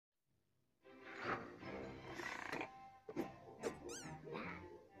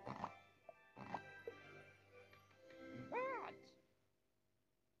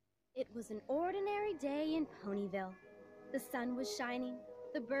It was an ordinary day in Ponyville. The sun was shining,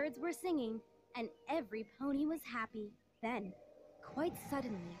 the birds were singing, and every pony was happy. Then, quite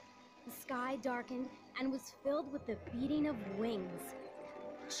suddenly, the sky darkened and was filled with the beating of wings.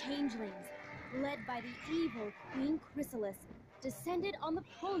 Changelings, led by the evil Queen Chrysalis, descended on the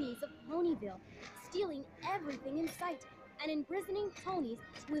ponies of Ponyville, stealing everything in sight and imprisoning ponies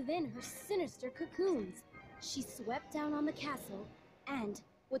within her sinister cocoons. She swept down on the castle and,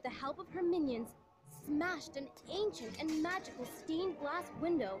 with the help of her minions, smashed an ancient and magical stained glass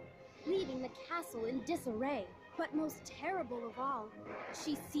window, leaving the castle in disarray. But most terrible of all,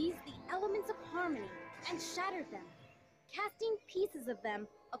 she seized the elements of harmony and shattered them, casting pieces of them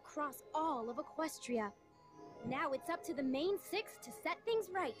across all of Equestria. Now it's up to the main six to set things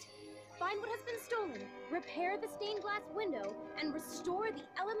right. Find what has been stolen, repair the stained glass window, and restore the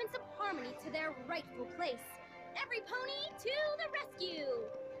elements of harmony to their rightful place. Every pony to the rescue!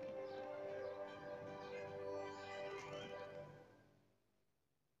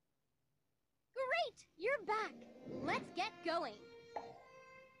 Great! You're back! Let's get going!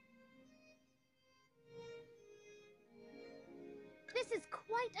 This is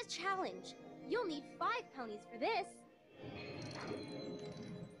quite a challenge. You'll need 5 ponies for this.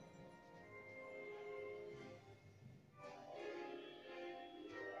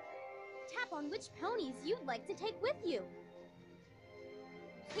 Tap on which ponies you'd like to take with you.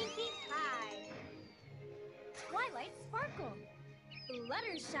 Pinkie Pie, Twilight Sparkle,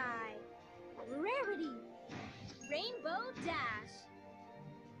 Fluttershy, Rarity, Rainbow Dash.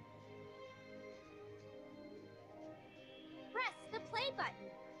 Press the play button.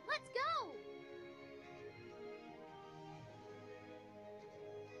 Let's go!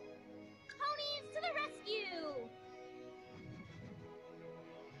 Ponies to the rescue!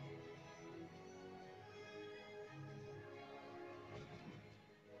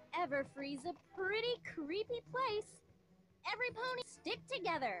 Everfree's a pretty creepy place. Every pony stick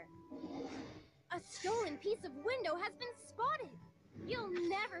together. A stolen piece of window has been spotted. You'll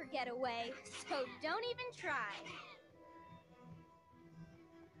never get away, so don't even try.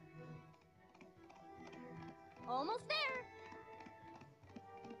 Almost there.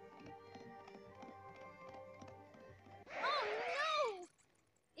 Oh no!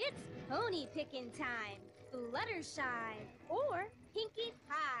 It's pony picking time. Fluttershy or Pinkie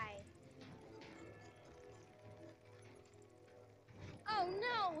Pie. Oh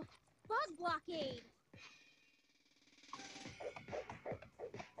no! Bug blockade!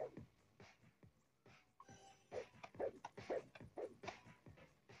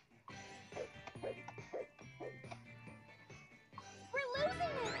 We're losing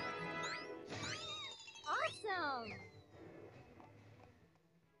it! Awesome!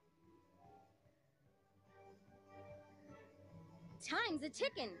 Time's a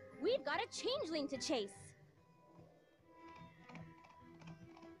ticking. We've got a changeling to chase.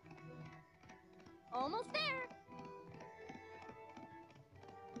 Almost there.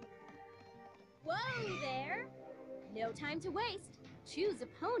 Whoa there. No time to waste. Choose a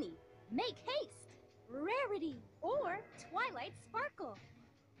pony. Make haste. Rarity or Twilight Sparkle.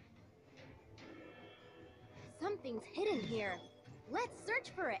 Something's hidden here. Let's search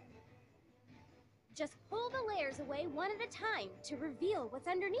for it. Just pull the layers away one at a time to reveal what's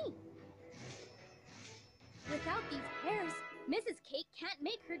underneath. Without these pears, Mrs. Cake can't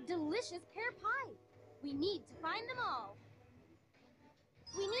make her delicious pear pie. We need to find them all.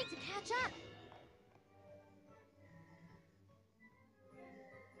 We need to catch up.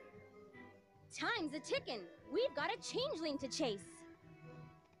 Time's a ticking. We've got a changeling to chase.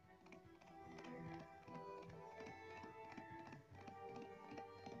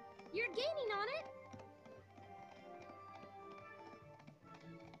 You're gaining on it.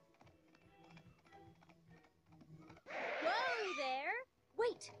 Whoa there!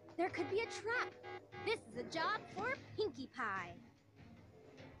 Wait, there could be a trap. This is a job for Pinkie Pie.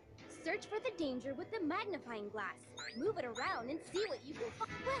 Search for the danger with the magnifying glass. Move it around and see what you can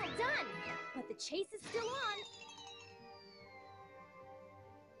find. Well done! But the chase is still on.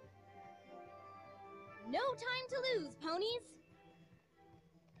 No time to lose, ponies.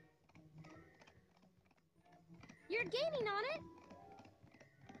 You're gaining on it.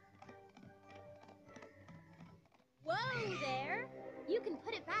 Whoa there! You can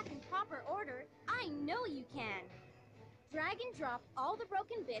put it back in proper order. I know you can. Drag and drop all the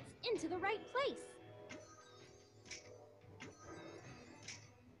broken bits into the right place.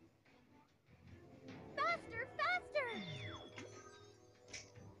 Faster, faster!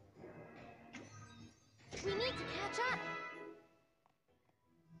 We need to catch up.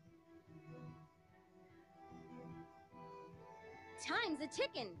 Time's is a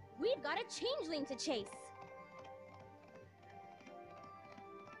tickin'. We've got a changeling to chase.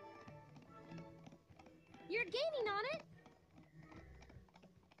 You're gaining on it.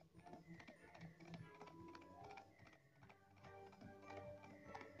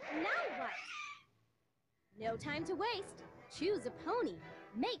 Now what? No time to waste. Choose a pony.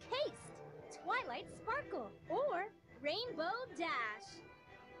 Make haste. Twilight Sparkle or Rainbow Dash.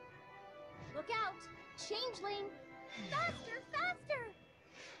 Look out! Changeling! Faster, faster!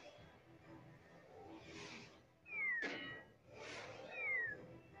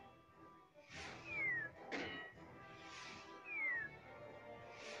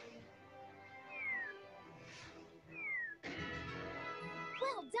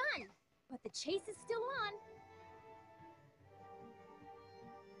 Well done! But the chase is still on.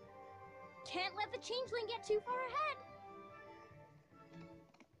 Can't let the changeling get too far ahead.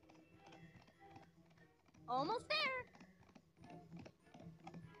 Almost there.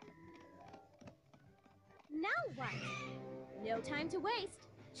 Now what? No time to waste.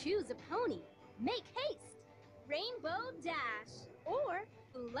 Choose a pony. Make haste. Rainbow Dash or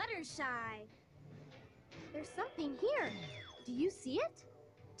Fluttershy. There's something here. Do you see it?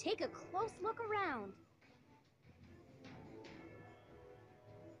 Take a close look around.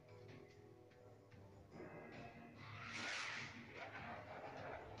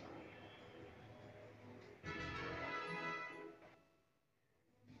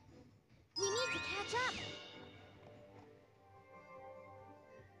 We need to catch up.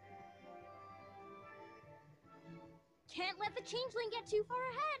 Can't let the changeling get too far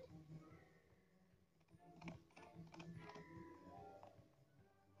ahead.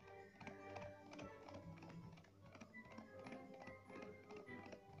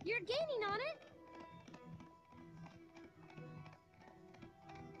 You're gaining on it.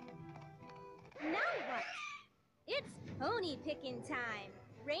 Now what? It's pony picking time.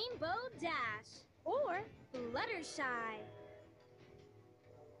 Rainbow Dash or Fluttershy.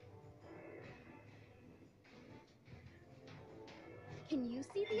 Can you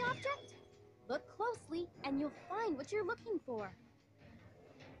see the object? Look closely and you'll find what you're looking for.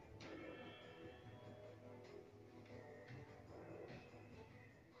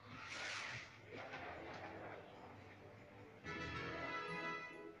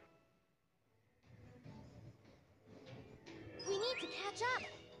 We need to catch up.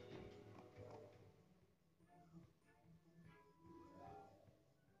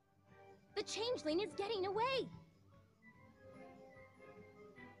 The changeling is getting away.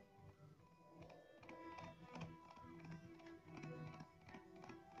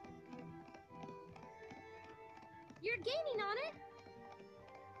 You're gaining on it.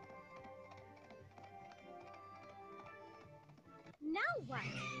 Now what?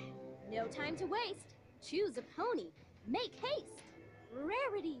 No time to waste. Choose a pony. Make haste.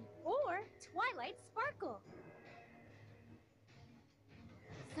 Rarity or Twilight Sparkle.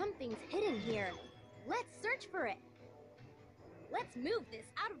 Something's hidden here. Let's search for it. Let's move this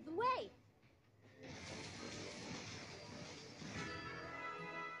out of the way.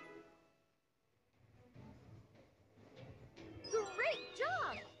 Great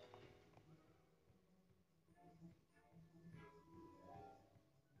job!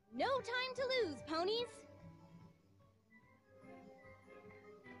 No time to lose, ponies.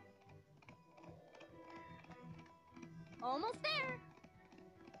 Almost there.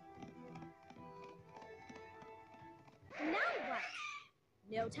 Now what?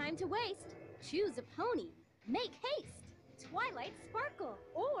 No time to waste. Choose a pony. Make haste. Twilight Sparkle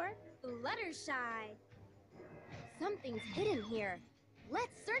or Fluttershy. Something's hidden here.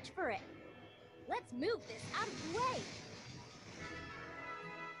 Let's search for it. Let's move this out of the way.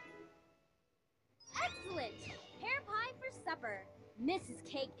 Excellent! Pear pie for supper. Mrs.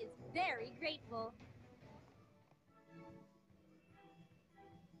 Cake is very grateful.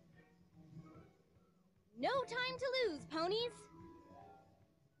 No time to lose, ponies.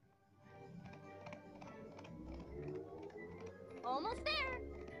 Almost there.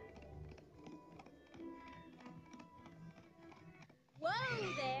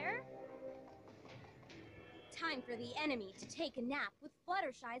 Whoa there. Time for the enemy to take a nap with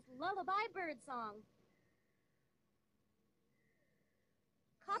Fluttershy's lullaby bird song.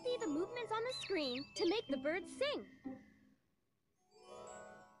 Copy the movements on the screen to make the birds sing.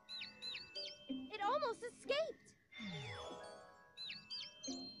 It almost escaped.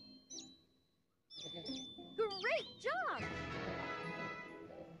 Great job!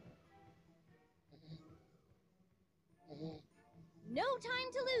 No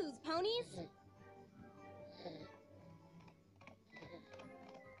time to lose, ponies.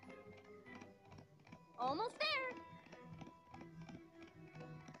 Almost there.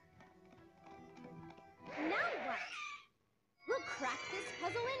 Now what? We'll crack this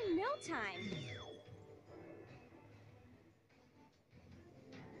puzzle in no time.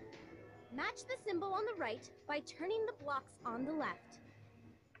 Match the symbol on the right by turning the blocks on the left.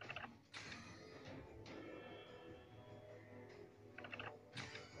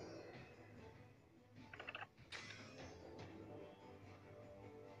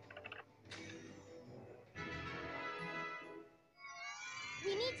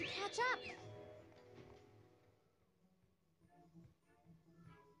 We need to catch up.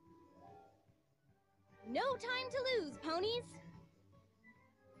 No time to lose, ponies.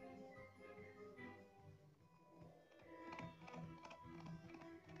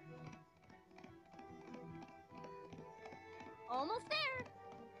 Almost there.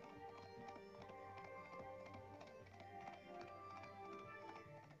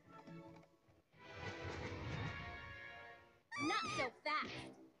 Not so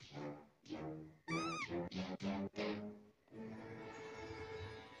fast.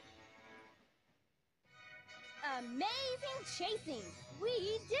 Amazing chasing!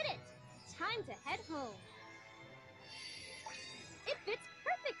 We did it! Time to head home. It fits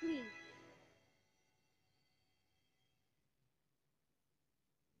perfectly.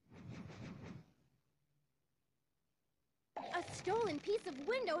 A stolen piece of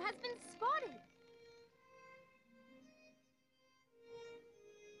window has been spotted.